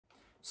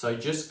So I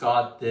just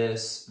got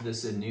this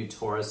is a new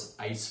TORRAS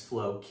ice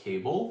flow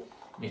cable.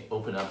 Let me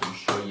open up and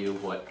show you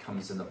what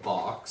comes in the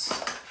box.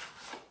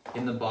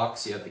 In the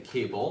box you have the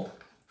cable.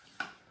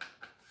 Let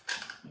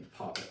me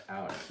pop it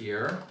out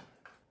here.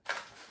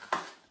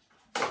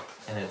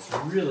 And it's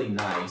really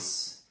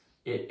nice.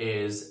 It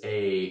is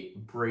a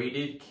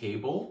braided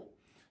cable.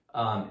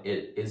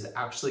 It is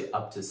actually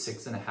up to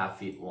 6.5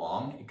 feet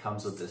long. It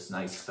comes with this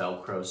nice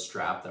Velcro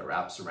strap that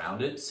wraps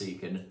around it so you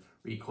can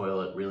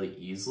recoil it really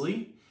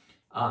easily.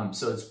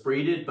 So it's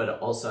braided, but it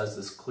also has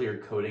this clear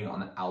coating on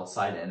the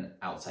outside and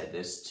outside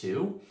this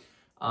too.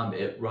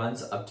 It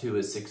runs up to a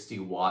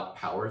 60-watt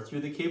power through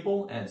the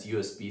cable, and it's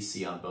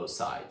USB-C on both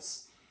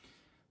sides.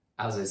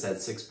 As I said,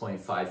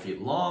 6.5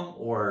 feet long,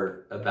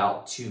 or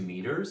about 2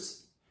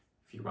 meters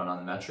if you run on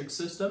the metric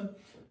system.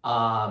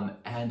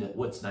 And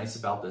what's nice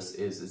about this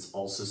is it's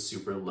also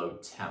super low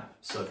temp.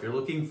 So if you're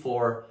looking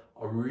for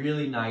a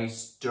really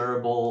nice,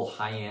 durable,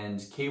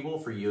 high-end cable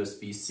for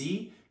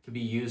USB-C, can be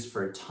used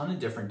for a ton of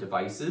different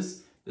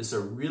devices. This is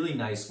a really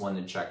nice one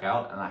to check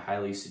out, and I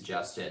highly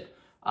suggest it.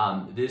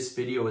 This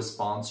video is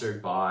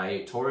sponsored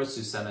by TORRAS,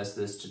 who sent us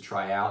this to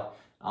try out.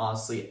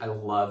 Honestly, I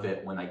love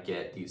it when I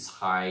get these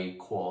high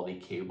quality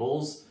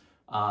cables.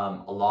 A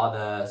lot of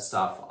the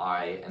stuff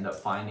I end up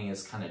finding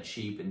is kind of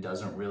cheap and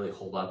doesn't really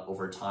hold up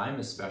over time,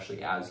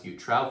 especially as you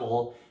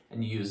travel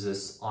and use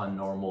this on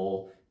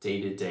normal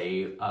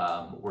day-to-day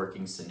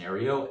working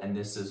scenario. And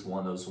this is one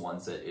of those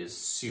ones that is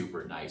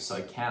super nice. So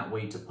I can't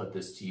wait to put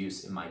this to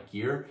use in my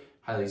gear.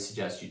 Highly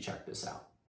suggest you check this out.